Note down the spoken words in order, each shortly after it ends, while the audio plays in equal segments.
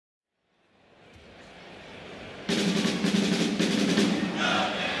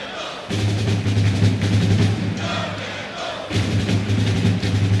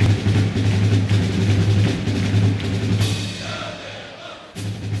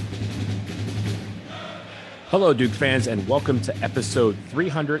Hello, Duke fans, and welcome to episode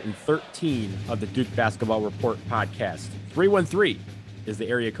 313 of the Duke Basketball Report podcast. 313 is the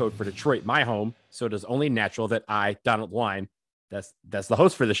area code for Detroit, my home, so it is only natural that I, Donald Wine, that's the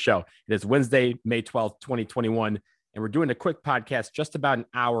host for the show. It is Wednesday, May 12th, 2021, and we're doing a quick podcast just about an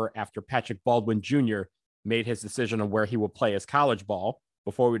hour after Patrick Baldwin Jr. made his decision on where he will play his college ball.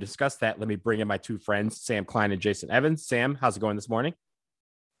 Before we discuss that, let me bring in my two friends, Sam Klein and Jason Evans. Sam, how's it going this morning?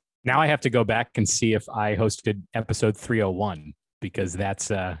 Now I have to go back and see if I hosted episode 301 because that's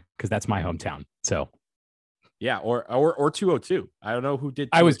my hometown. So yeah, or 202. I don't know who did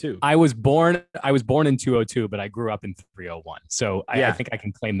 202. I was born in 202, but I grew up in 301. So I think I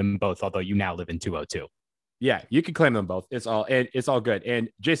can claim them both, although you now live in 202. Yeah, you can claim them both. It's all good. And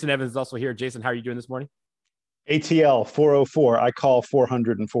Jason Evans is also here. Jason, how are you doing this morning? ATL 404. I call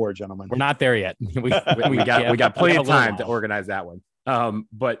 404, gentlemen. We're not there yet. we got plenty of time to organize that one.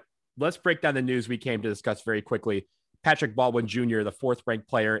 But let's break down the news we came to discuss very quickly. Patrick Baldwin Jr., the fourth-ranked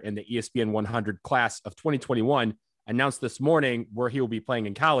player in the ESPN 100 class of 2021, announced this morning where he will be playing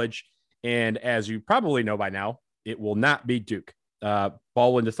in college. And as you probably know by now, it will not be Duke.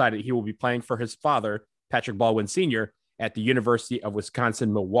 Baldwin decided he will be playing for his father, Patrick Baldwin Sr., at the University of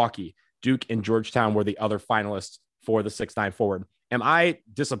Wisconsin-Milwaukee. Duke and Georgetown were the other finalists for the 6'9" forward. Am I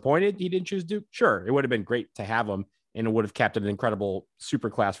disappointed he didn't choose Duke? Sure, it would have been great to have him, and it would have kept an incredible super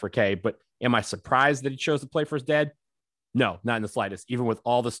class for K. But am I surprised that he chose to play for his dad? No, not in the slightest. Even with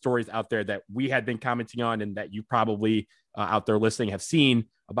all the stories out there that we had been commenting on and that you probably out there listening have seen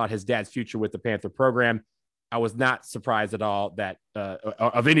about his dad's future with the Panther program, I was not surprised at all that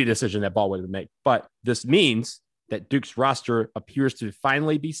of any decision that Baldwin would make. But this means that Duke's roster appears to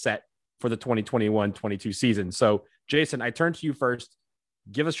finally be set for the 2021-22 season. So, Jason, I turn to you first.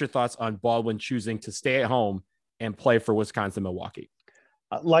 Give us your thoughts on Baldwin choosing to stay at home and play for Wisconsin-Milwaukee.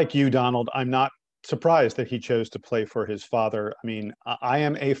 Like you, Donald, I'm not surprised that he chose to play for his father. I mean, I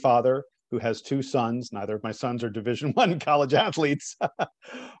am a father who has two sons. Neither of my sons are Division I college athletes,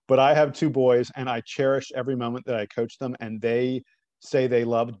 but I have two boys, and I cherish every moment that I coach them, and they say they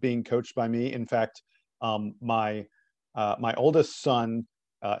loved being coached by me. In fact, my oldest son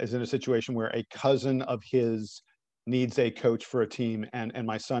is in a situation where a cousin of his needs a coach for a team, and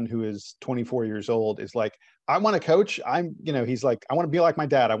my son, who is 24 years old, is like, I want to coach. He's like, I want to be like my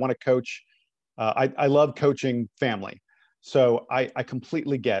dad. I want to coach. I love coaching family. So I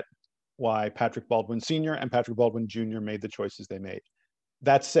completely get why Patrick Baldwin Sr. and Patrick Baldwin Jr. made the choices they made.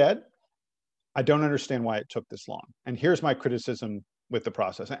 That said, I don't understand why it took this long. And here's my criticism with the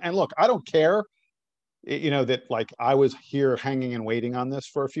process. And look, I don't care, that like I was here hanging and waiting on this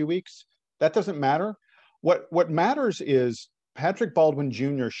for a few weeks. That doesn't matter. What matters is Patrick Baldwin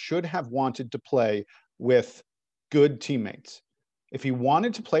Jr. should have wanted to play with good teammates. If he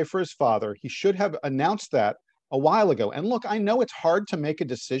wanted to play for his father, he should have announced that a while ago. And look, I know it's hard to make a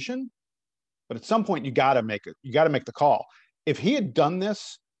decision, but at some point you got to make it. You got to make the call. If he had done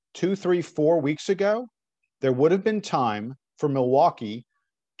this 2, 3, 4 weeks ago, there would have been time for Milwaukee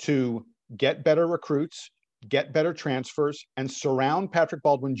to get better recruits, get better transfers, and surround Patrick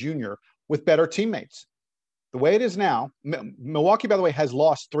Baldwin Jr. with better teammates. The way it is now, Milwaukee, by the way, has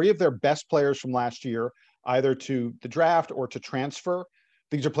lost 3 of their best players from last year, either to the draft or to transfer.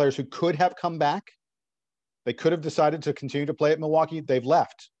 These are players who could have come back. They could have decided to continue to play at Milwaukee. They've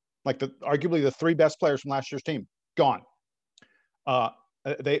left. Like arguably the 3 best players from last year's team, gone.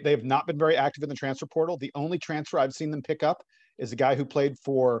 They've not been very active in the transfer portal. The only transfer I've seen them pick up is a guy who played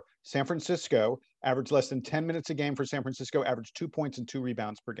for San Francisco, averaged less than 10 minutes a game for San Francisco, averaged 2 points and 2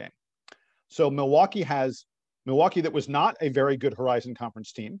 rebounds per game. So Milwaukee, that was not a very good Horizon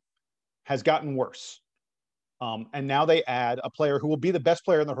Conference team, has gotten worse. And now they add a player who will be the best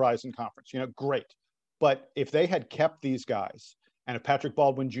player in the Horizon Conference. Great. But if they had kept these guys, and if Patrick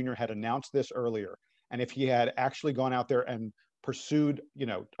Baldwin Jr. had announced this earlier, and if he had actually gone out there and pursued,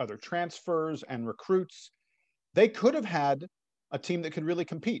 other transfers and recruits, they could have had a team that could really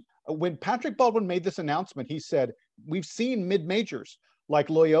compete. When Patrick Baldwin made this announcement, he said, we've seen mid-majors like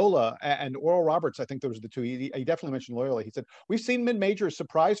Loyola and Oral Roberts. I think those are the two. He definitely mentioned Loyola. He said, we've seen mid-majors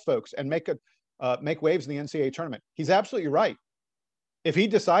surprise folks and make waves in the NCAA tournament. He's absolutely right. If he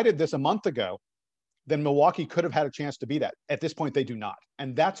decided this a month ago, then Milwaukee could have had a chance to be that. At this point, they do not.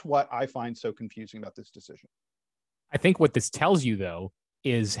 And that's what I find so confusing about this decision. I think what this tells you, though,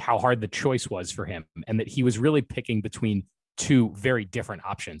 is how hard the choice was for him, and that he was really picking between 2 very different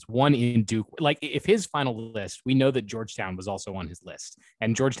options. One in Duke, like if his final list, we know that Georgetown was also on his list,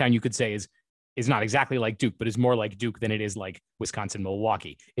 and Georgetown, you could say, is not exactly like Duke, but is more like Duke than it is like Wisconsin,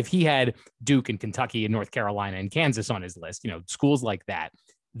 Milwaukee. If he had Duke and Kentucky and North Carolina and Kansas on his list, schools like that,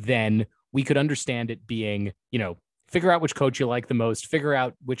 then we could understand it being, figure out which coach you like the most, figure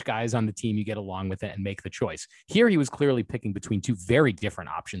out which guys on the team you get along with it, and make the choice. Here, he was clearly picking between two very different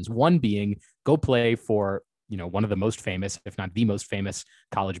options. One being go play for, one of the most famous, if not the most famous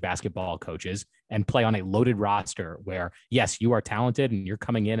college basketball coaches, and play on a loaded roster where, yes, you are talented and you're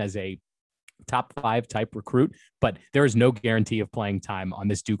coming in as a top 5 type recruit, but there is no guarantee of playing time on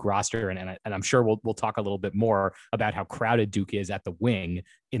this Duke roster. And I'm sure we'll talk a little bit more about how crowded Duke is at the wing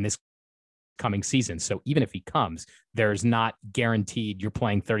in this coming season. So even if he comes, there's not guaranteed you're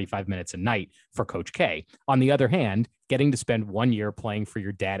playing 35 minutes a night for Coach K. On the other hand, getting to spend 1 year playing for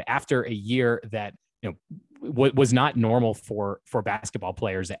your dad after a year that was not normal for basketball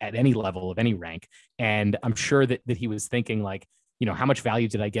players at any level of any rank. And I'm sure that he was thinking like, how much value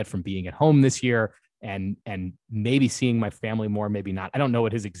did I get from being at home this year and maybe seeing my family more, maybe not. I don't know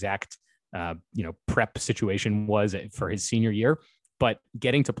what his exact prep situation was for his senior year, but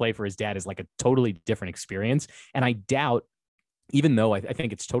getting to play for his dad is like a totally different experience. And I doubt, even though I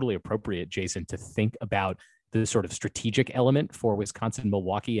think it's totally appropriate, Jason, to think about the sort of strategic element for Wisconsin,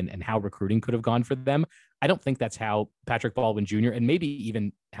 Milwaukee, and how recruiting could have gone for them. I don't think that's how Patrick Baldwin Jr. and maybe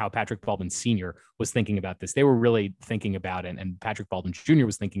even how Patrick Baldwin Sr. was thinking about this. They were really thinking about it, and Patrick Baldwin Jr.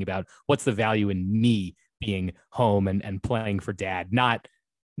 was thinking about what's the value in me being home and playing for dad, not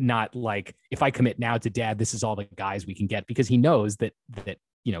like if I commit now to dad, this is all the guys we can get, because he knows that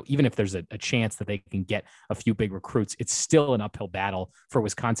even if there's a chance that they can get a few big recruits, it's still an uphill battle for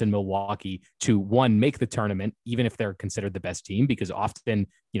Wisconsin, Milwaukee to, one, make the tournament, even if they're considered the best team, because often,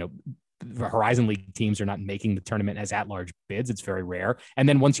 the Horizon League teams are not making the tournament as at-large bids. It's very rare. And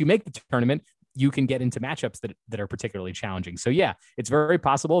then once you make the tournament, you can get into matchups that are particularly challenging. So yeah, it's very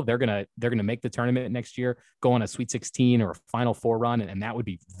possible they're gonna make the tournament next year, go on a Sweet 16 or a Final Four run, and that would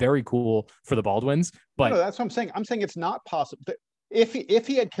be very cool for the Baldwins. But no, that's what I'm saying. I'm saying it's not possible. If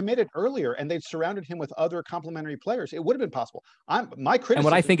he had committed earlier and they'd surrounded him with other complementary players, it would have been possible. My criticism. And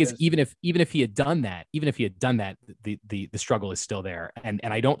what I think is even if he had done that, the struggle is still there. And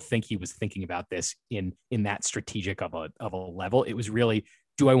I don't think he was thinking about this in that strategic of a level. It was really,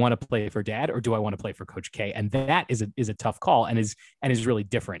 do I want to play for dad or do I want to play for Coach K? And that is a tough call and is really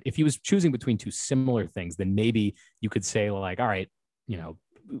different. If he was choosing between two similar things, then maybe you could say like, all right,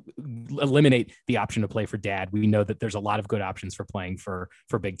 eliminate the option to play for dad. We know that there's a lot of good options for playing for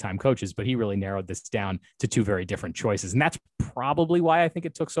big time coaches, but he really narrowed this down to two very different choices. And that's probably why I think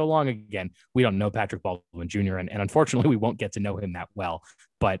it took so long. Again, we don't know Patrick Baldwin Jr. and unfortunately we won't get to know him that well,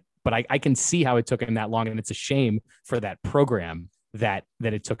 but I can see how it took him that long. And it's a shame for that program that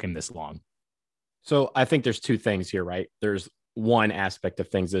it took him this long. So I think there's two things here, right? There's one aspect of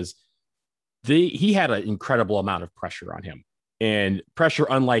things is he had an incredible amount of pressure on him. And pressure,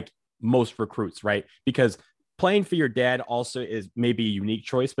 unlike most recruits, right? Because playing for your dad also is maybe a unique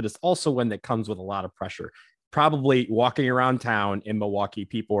choice, but it's also one that comes with a lot of pressure. Probably walking around town in Milwaukee,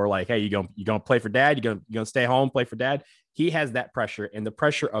 people are like, hey, you gonna play for dad? You gonna stay home, play for dad? He has that pressure, and the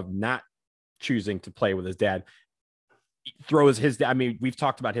pressure of not choosing to play with his dad throws his dad. I mean, we've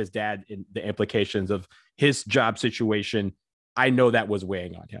talked about his dad and the implications of his job situation. I know that was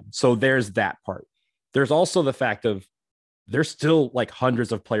weighing on him. So there's that part. There's also the fact of there's still like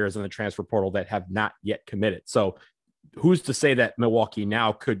hundreds of players in the transfer portal that have not yet committed. So who's to say that Milwaukee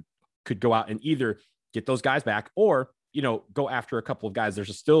now could go out and either get those guys back or, go after a couple of guys.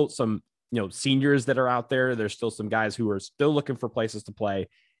 There's still some, seniors that are out there. There's still some guys who are still looking for places to play.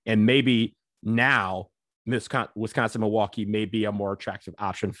 And maybe now Wisconsin, Milwaukee may be a more attractive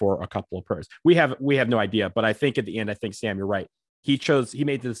option for a couple of players. We have no idea, but I think at the end, I think Sam, you're right. He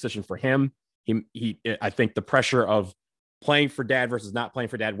made the decision for him. I think the pressure of playing for dad versus not playing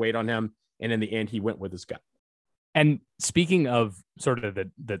for dad weighed on him. And in the end, he went with his gut. And speaking of sort of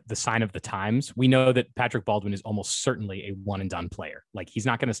the sign of the times, we know that Patrick Baldwin is almost certainly a one and done player. Like he's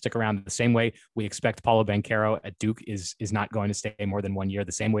not going to stick around the same way we expect Paulo Banchero at Duke is not going to stay more than 1 year.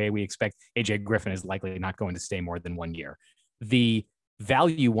 The same way we expect AJ Griffin is likely not going to stay more than 1 year. The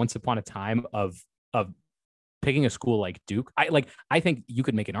value once upon a time of picking a school like Duke, I think you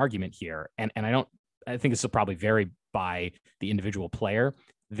could make an argument here. And I think this will probably vary by the individual player,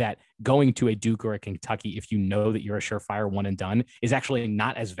 that going to a Duke or a Kentucky, if you know that you're a surefire one and done, is actually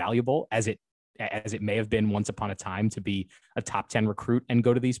not as valuable as it may have been once upon a time to be a top 10 recruit and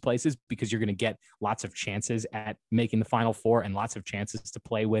go to these places, because you're going to get lots of chances at making the Final Four and lots of chances to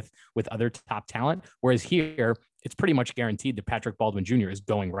play with other top talent. Whereas here, it's pretty much guaranteed that Patrick Baldwin Jr. is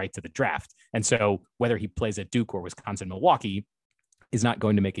going right to the draft. And so whether he plays at Duke or Wisconsin, Milwaukee is not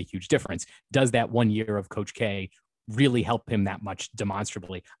going to make a huge difference. Does that 1 year of Coach K really help him that much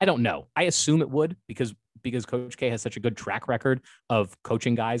demonstrably? I don't know. I assume it would, because because Coach K has such a good track record of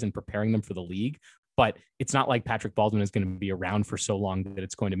coaching guys and preparing them for the league. But it's not like Patrick Baldwin is going to be around for so long that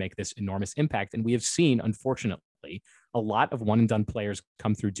it's going to make this enormous impact. And we have seen, unfortunately, a lot of one and done players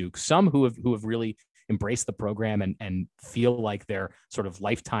come through Duke, some who have really embrace the program and feel like they're sort of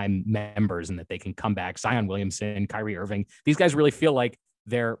lifetime members and that they can come back. Zion Williamson, Kyrie Irving, these guys really feel like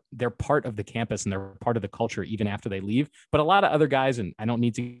they're part of the campus and they're part of the culture even after they leave. But a lot of other guys, and I don't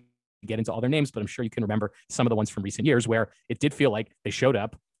need to get into all their names, but I'm sure you can remember some of the ones from recent years where it did feel like they showed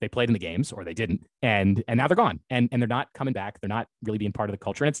up, they played in the games, or they didn't, and now they're gone, and they're not coming back. They're not really being part of the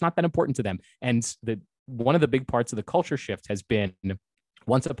culture, and it's not that important to them. And one of the big parts of the culture shift has been,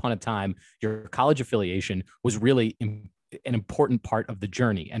 once upon a time, your college affiliation was really an important part of the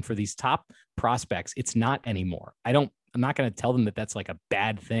journey. And for these top prospects, it's not anymore. I'm not going to tell them that that's like a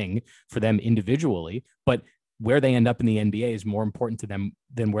bad thing for them individually, but where they end up in the NBA is more important to them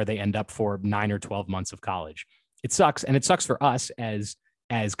than where they end up for 9 or 12 months of college. It sucks. And it sucks for us as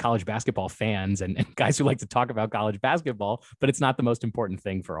college basketball fans and guys who like to talk about college basketball, but it's not the most important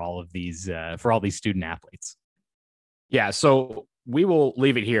thing for all these student athletes. Yeah. So we will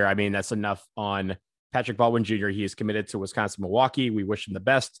leave it here. I mean, that's enough on Patrick Baldwin Jr. He is committed to Wisconsin Milwaukee. We wish him the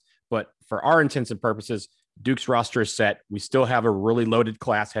best, but for our intents and purposes, Duke's roster is set. We still have a really loaded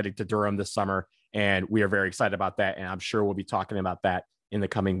class heading to Durham this summer, and we are very excited about that. And I'm sure we'll be talking about that in the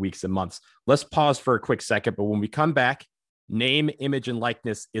coming weeks and months. Let's pause for a quick second, but when we come back, name, image, and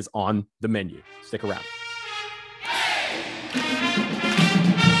likeness is on the menu. Stick around.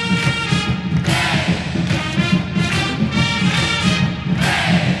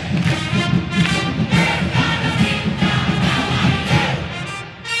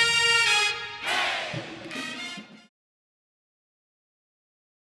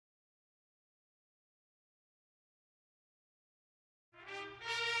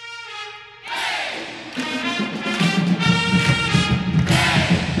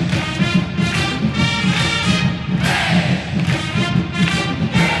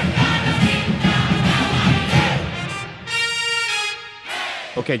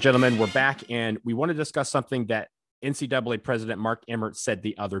 Okay, gentlemen, we're back, and we want to discuss something that NCAA President Mark Emmert said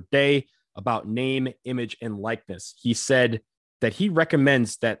the other day about name, image, and likeness. He said that he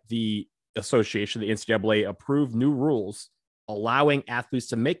recommends that the association, the NCAA, approve new rules allowing athletes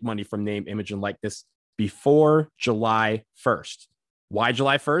to make money from name, image, and likeness before July 1st. Why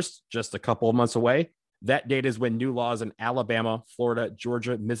July 1st? Just a couple of months away. That date is when new laws in Alabama, Florida,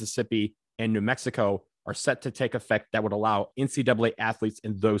 Georgia, Mississippi, and New Mexico are set to take effect that would allow NCAA athletes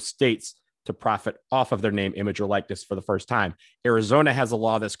in those states to profit off of their name, image, or likeness for the first time. Arizona has a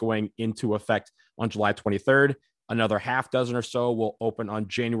law that's going into effect on July 23rd. Another half dozen or so will open on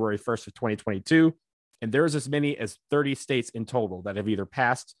January 1st of 2022. And there's as many as 30 states in total that have either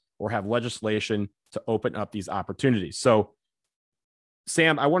passed or have legislation to open up these opportunities. So,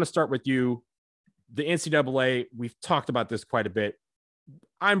 Sam, I want to start with you. The NCAA, we've talked about this quite a bit.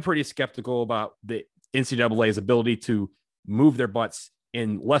 I'm pretty skeptical about the NCAA's ability to move their butts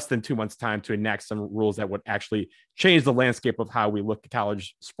in less than 2 months' time to enact some rules that would actually change the landscape of how we look at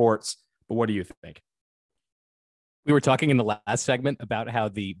college sports. But what do you think? We were talking in the last segment about how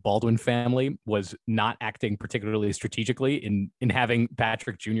the Baldwin family was not acting particularly strategically in having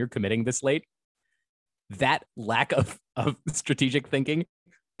Patrick Jr. committing this late. That lack of strategic thinking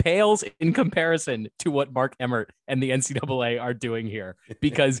pales in comparison to what Mark Emmert and the NCAA are doing here,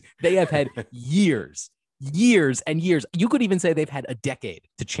 because they have had years and years. You could even say they've had a decade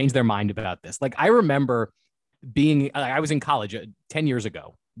to change their mind about this. Like, I remember I was in college 10 years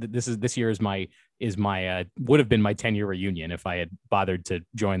ago. This year would have been my 10-year reunion if I had bothered to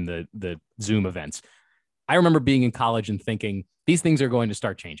join the Zoom events. I remember being in college and thinking these things are going to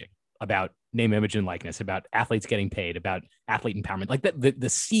start changing, about name, image, and likeness, about athletes getting paid, about athlete empowerment. Like the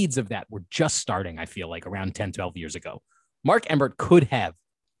seeds of that were just starting, I feel like, around 10, 12 years ago. Mark Emmert could have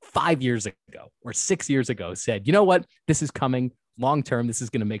 5 years ago or 6 years ago said, you know what, this is coming long term. This is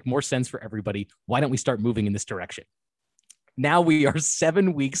going to make more sense for everybody. Why don't we start moving in this direction? Now we are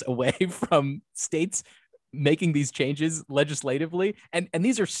 7 weeks away from states making these changes legislatively. And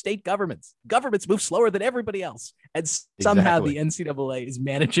these are state governments. Governments move slower than everybody else. And somehow the NCAA is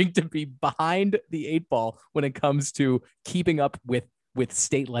managing to be behind the 8 ball when it comes to keeping up with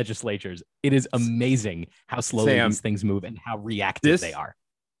state legislatures. It is amazing how slowly these things move and how reactive they are.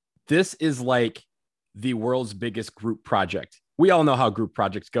 This is like the world's biggest group project. We all know how group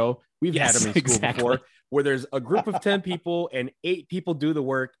projects go. We've had them in school before, where there's a group of 10 people and 8 people do the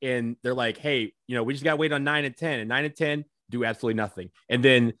work. And they're like, hey, we just got to wait on 9 and 10, and 9 and 10 do absolutely nothing. And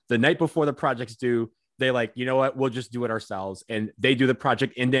then the night before the project's due, they like, you know what, we'll just do it ourselves. And they do the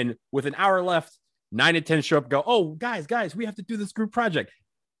project. And then with an hour left, 9 and 10 show up and go, oh, guys, we have to do this group project.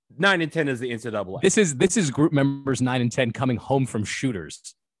 9 and 10 is the NCAA. This is group members 9 and 10 coming home from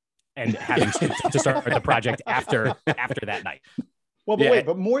shooters and having to start the project after that night. Well, but wait,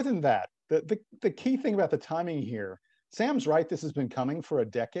 but more than that, the key thing about the timing here, Sam's right, this has been coming for a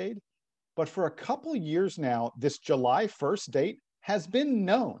decade, but for a couple years now, this July 1st date has been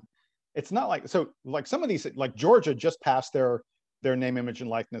known. It's not like, so like some of these, like Georgia just passed their name, image, and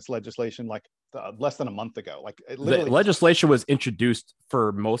likeness legislation like less than a month ago. Like the legislation was introduced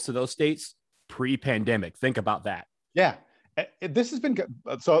for most of those states pre-pandemic. Think about that. Yeah. This has been,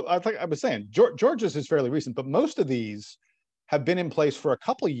 so I was saying, Georgia's is fairly recent, but most of these have been in place for a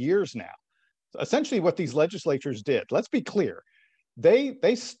couple of years now. So essentially what these legislatures did, let's be clear, they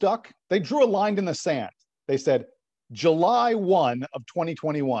drew a line in the sand. They said, July 1 of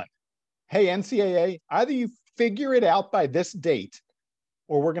 2021, hey, NCAA, either you figure it out by this date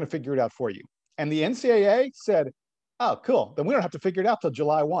or we're going to figure it out for you. And the NCAA said, oh, cool, then we don't have to figure it out till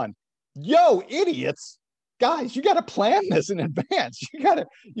July 1. Yo, idiots. Guys, you got to plan this in advance. You got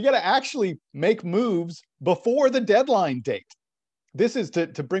to actually make moves before the deadline date. This is to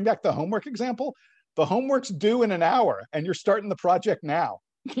bring back the homework example. The homework's due in an hour and you're starting the project now.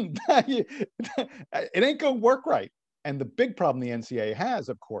 It ain't going to work right. And the big problem the NCAA has,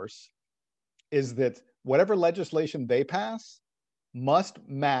 of course, is that whatever legislation they pass must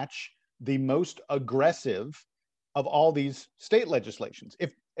match the most aggressive of all these state legislations.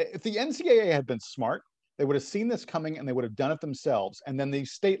 If the NCAA had been smart, they would have seen this coming and they would have done it themselves, and then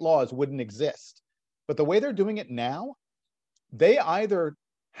these state laws wouldn't exist. But the way they're doing it now, they either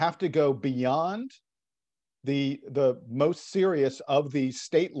have to go beyond the most serious of the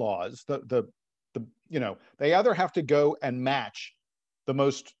state laws, they either have to go and match the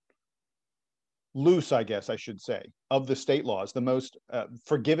most loose, I guess I should say, of the state laws, the most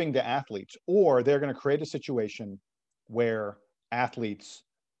forgiving to athletes, or they're going to create a situation where athletes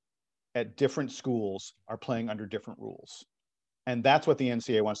at different schools are playing under different rules. And that's what the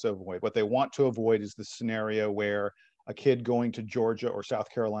NCAA wants to avoid. What they want to avoid is the scenario where a kid going to Georgia or South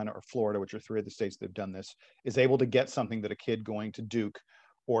Carolina or Florida, which are three of the states that have done this, is able to get something that a kid going to Duke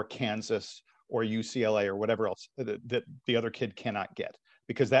or Kansas or UCLA or whatever else that the other kid cannot get,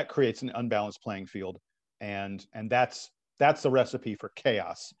 because that creates an unbalanced playing field. And that's the recipe for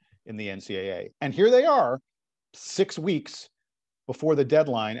chaos in the NCAA. And here they are 6 weeks before the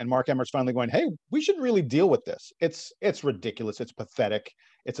deadline, and Mark Emmert's finally going, hey, we should really deal with this. It's ridiculous. It's pathetic.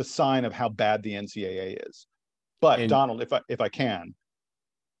 It's a sign of how bad the NCAA is. But Donald, if I can,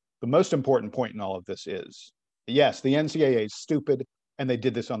 the most important point in all of this is, yes, the NCAA is stupid and they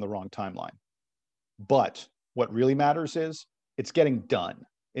did this on the wrong timeline. But what really matters is it's getting done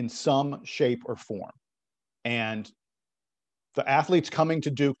in some shape or form. And the athletes coming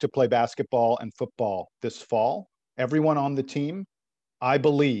to Duke to play basketball and football this fall, everyone on the team, I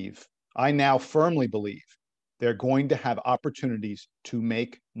now firmly believe they're going to have opportunities to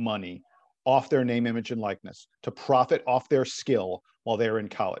make money off their name, image, and likeness, to profit off their skill while they're in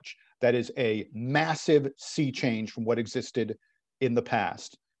college. That is a massive sea change from what existed in the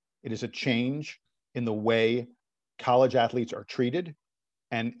past. It is a change in the way college athletes are treated.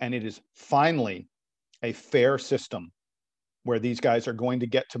 And it is finally a fair system where these guys are going to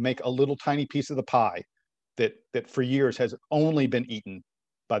get to make a little tiny piece of the pie that for years has only been eaten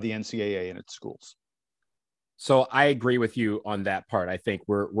by the NCAA and its schools. So I agree with you on that part. I think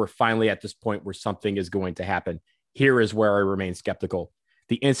we're finally at this point where something is going to happen. Here is where I remain skeptical.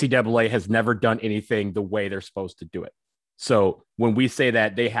 The NCAA has never done anything the way they're supposed to do it. So when we say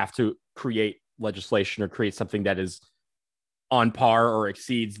that they have to create legislation or create something that is on par or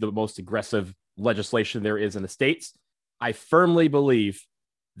exceeds the most aggressive legislation there is in the states, I firmly believe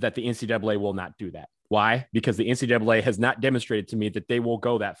that the NCAA will not do that. Why? Because the NCAA has not demonstrated to me that they will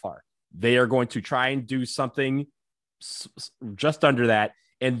go that far. They are going to try and do something just under that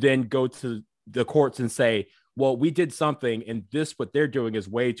and then go to the courts and say, well, we did something and what they're doing is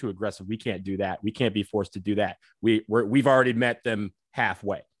way too aggressive. We can't do that. We can't be forced to do that. We've already met them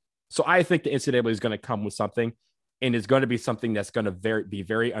halfway. So I think the NCAA is going to come with something, and it's going to be something that's going to be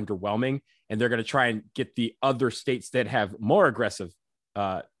very underwhelming. And they're going to try and get the other states that have more aggressive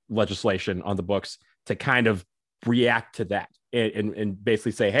legislation on the books to kind of react to that and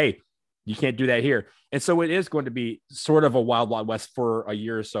basically say, hey, you can't do that here. And so it is going to be sort of a wild, wild west for a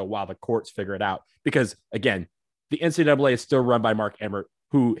year or so while the courts figure it out. Because again, the NCAA is still run by Mark Emmert,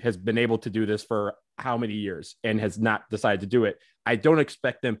 who has been able to do this for how many years and has not decided to do it. I don't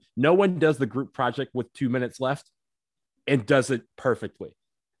expect them. No one does the group project with 2 minutes left and does it perfectly.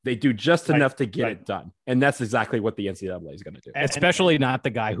 They do just enough to get it done. And that's exactly what the NCAA is going to do. Especially not the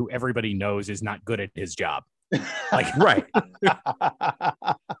guy who everybody knows is not good at his job. Like, right.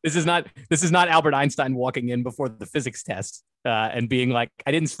 This is not Albert Einstein walking in before the physics test and being like,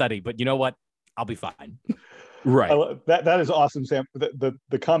 I didn't study, but you know what? I'll be fine. Right. That is awesome, Sam.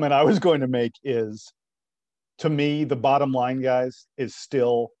 The comment I was going to make is, to me, the bottom line, guys, is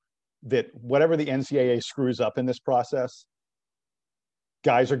still that whatever the NCAA screws up in this process,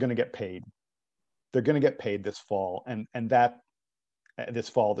 guys are going to get paid. They're going to get paid this fall, and that this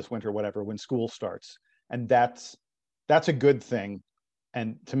fall, this winter, whatever, when school starts, and that's a good thing.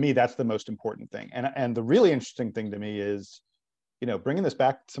 And to me, that's the most important thing. And the really interesting thing to me is, bringing this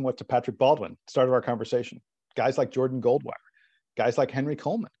back somewhat to Patrick Baldwin, start of our conversation. Guys like Jordan Goldwire, guys like Henry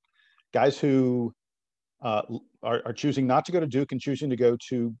Coleman, guys who are choosing not to go to Duke and choosing to go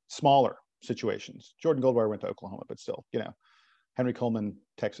to smaller situations. Jordan Goldwire went to Oklahoma, but still, Henry Coleman,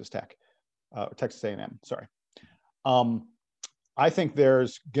 Texas Tech, Texas A&M, sorry. I think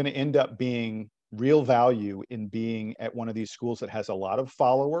there's going to end up being real value in being at one of these schools that has a lot of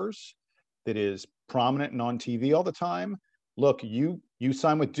followers, that is prominent and on TV all the time. Look, you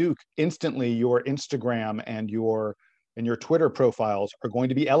sign with Duke, instantly your Instagram and your Twitter profiles are going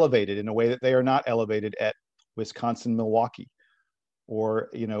to be elevated in a way that they are not elevated at Wisconsin, Milwaukee, or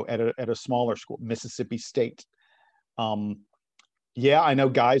at a smaller school, Mississippi State. Yeah, I know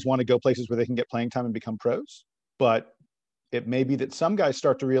guys want to go places where they can get playing time and become pros, but it may be that some guys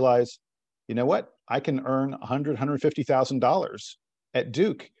start to realize, you know what, I can earn $150,000 at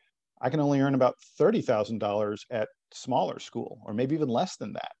Duke. I can only earn about $30,000 at smaller school, or maybe even less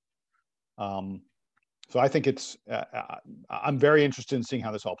than that. So I think I'm very interested in seeing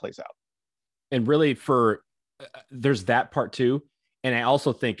how this all plays out. And really, there's that part too. And I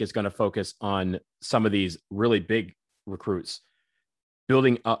also think it's going to focus on some of these really big recruits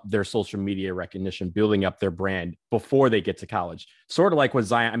building up their social media recognition, building up their brand before they get to college. Sort of like with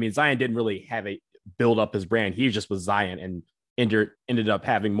Zion. I mean, Zion didn't really have build up his brand. He just was Zion and ended up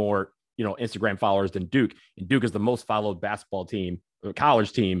having more, Instagram followers than Duke. And Duke is the most followed basketball team,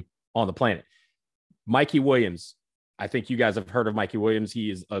 college team on the planet. Mikey Williams. I think you guys have heard of Mikey Williams.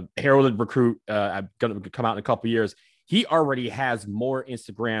 He is a heralded recruit. I'm going to come out in a couple of years. He already has more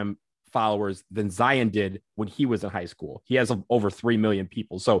Instagram followers than Zion did when he was in high school. He has over 3 million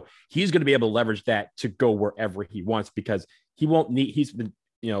people. So he's going to be able to leverage that to go wherever he wants, because he won't need, he's been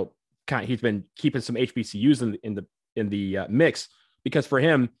keeping some HBCUs in the mix, because for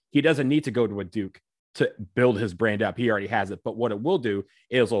him, he doesn't need to go to a Duke to build his brand up. He already has it. But what it will do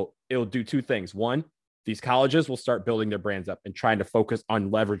is it'll do two things. One, these colleges will start building their brands up and trying to focus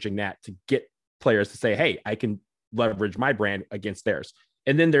on leveraging that to get players to say, hey, I can leverage my brand against theirs.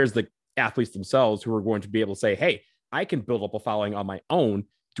 And then there's the athletes themselves who are going to be able to say, hey, I can build up a following on my own,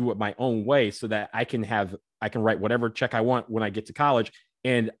 do it my own way, so that I can write whatever check I want when I get to college,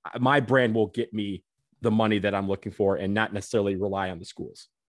 and my brand will get me the money that I'm looking for and not necessarily rely on the schools.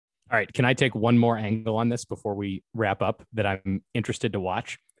 All right. Can I take one more angle on this before we wrap up that I'm interested to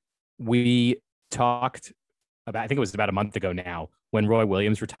watch? We talked about, I think it was about a month ago now, when Roy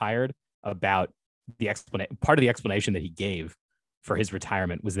Williams retired, about part of the explanation that he gave for his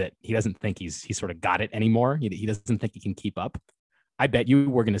retirement was that he doesn't think he's sort of got it anymore. He doesn't think he can keep up. I bet you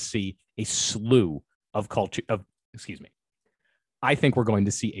we're going to see a slew of I think we're going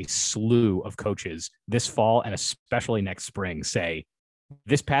to see a slew of coaches this fall and especially next spring say,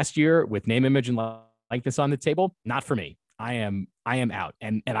 this past year with name, image, and likeness on the table, not for me. I am out.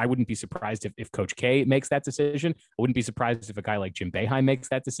 And I wouldn't be surprised if Coach K makes that decision. I wouldn't be surprised if a guy like Jim Boeheim makes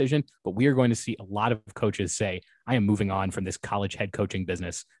that decision. But we are going to see a lot of coaches say, I am moving on from this college head coaching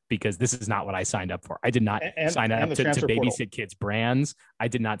business because this is not what I signed up for. I did not sign up to babysit kids' brands. I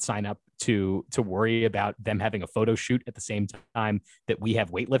did not sign up to worry about them having a photo shoot at the same time that we have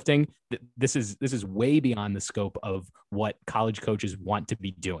weightlifting. This is way beyond the scope of what college coaches want to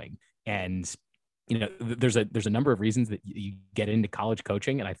be doing. And there's a number of reasons that you get into college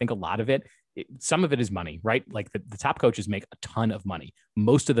coaching. And I think a lot of some of it is money, right? Like the top coaches make a ton of money.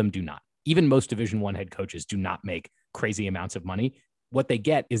 Most of them do not. Even most Division I head coaches do not make crazy amounts of money. What they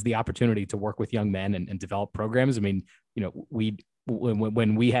get is the opportunity to work with young men and develop programs. I mean,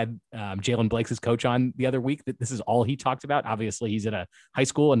 when we had Jalen Blakes' coach on the other week, that this is all he talked about. Obviously, he's at a high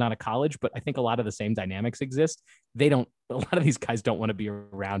school and not a college, but I think a lot of the same dynamics exist. A lot of these guys don't want to be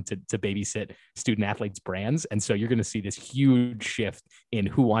around to babysit student athletes' brands. And so you're going to see this huge shift in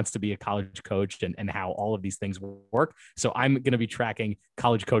who wants to be a college coach and how all of these things work. So I'm going to be tracking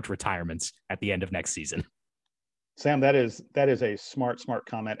college coach retirements at the end of next season. Sam, that is a smart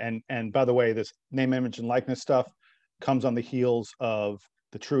comment. And by the way, this name, image, and likeness stuff comes on the heels of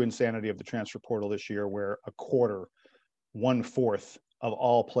the true insanity of the transfer portal this year, where a quarter, 1/4 of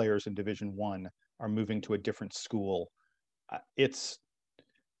all players in Division I are moving to a different school.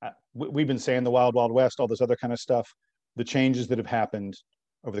 We've been saying the Wild Wild West, all this other kind of stuff. The changes that have happened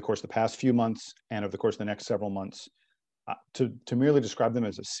over the course of the past few months and over the course of the next several months, to merely describe them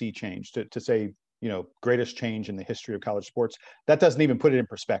as a sea change, to say, greatest change in the history of college sports, that doesn't even put it in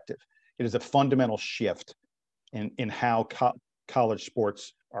perspective. It is a fundamental shift in how college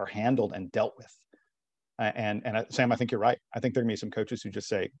sports are handled and dealt with. And Sam, I think you're right. I think there are going to be some coaches who just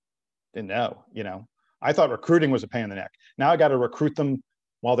say, no, I thought recruiting was a pain in the neck. Now I got to recruit them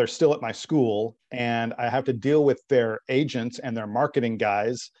while they're still at my school, and I have to deal with their agents and their marketing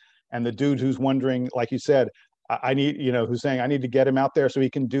guys and the dude who's wondering, like you said, I need, who's saying I need to get him out there so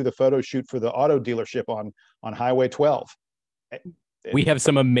he can do the photo shoot for the auto dealership on Highway 12. We have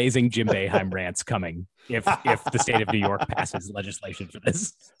some amazing Jim Boeheim rants coming if the state of New York passes legislation for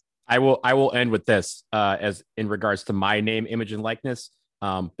this. I will end with this as in regards to my name, image, and likeness.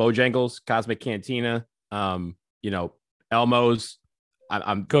 Bojangles, Cosmic Cantina, Elmo's.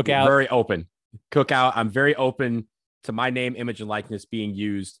 I'm Cookout. Very open. Cookout. I'm very open to my name, image, and likeness being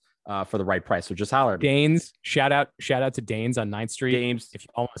used for the right price. So just holler at me. Danes, shout out to Danes on 9th Street. Danes, if you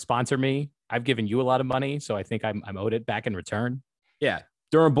all want to sponsor me, I've given you a lot of money, so I think I'm owed it back in return. Yeah,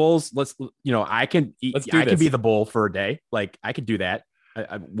 Durham Bulls. I can be the bull for a day. Like I could do that.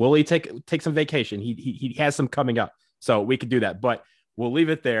 Will he take some vacation? He has some coming up, so we could do that. But we'll leave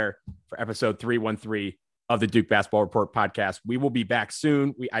it there for episode 313 of the Duke Basketball Report podcast. We will be back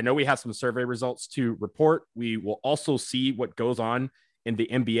soon. I know we have some survey results to report. We will also see what goes on in the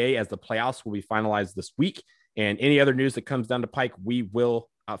NBA as the playoffs will be finalized this week. And any other news that comes down the pike, we will,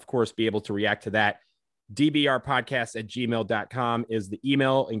 of course, be able to react to that. dbrpodcast@gmail.com is the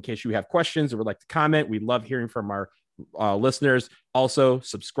email in case you have questions or would like to comment. We love hearing from our listeners. Also,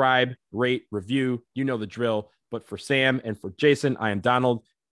 subscribe, rate, review. You know the drill. But for Sam and for Jason, I am Donald.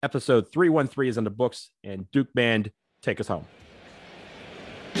 Episode 313 is in the books, and Duke Band, take us home.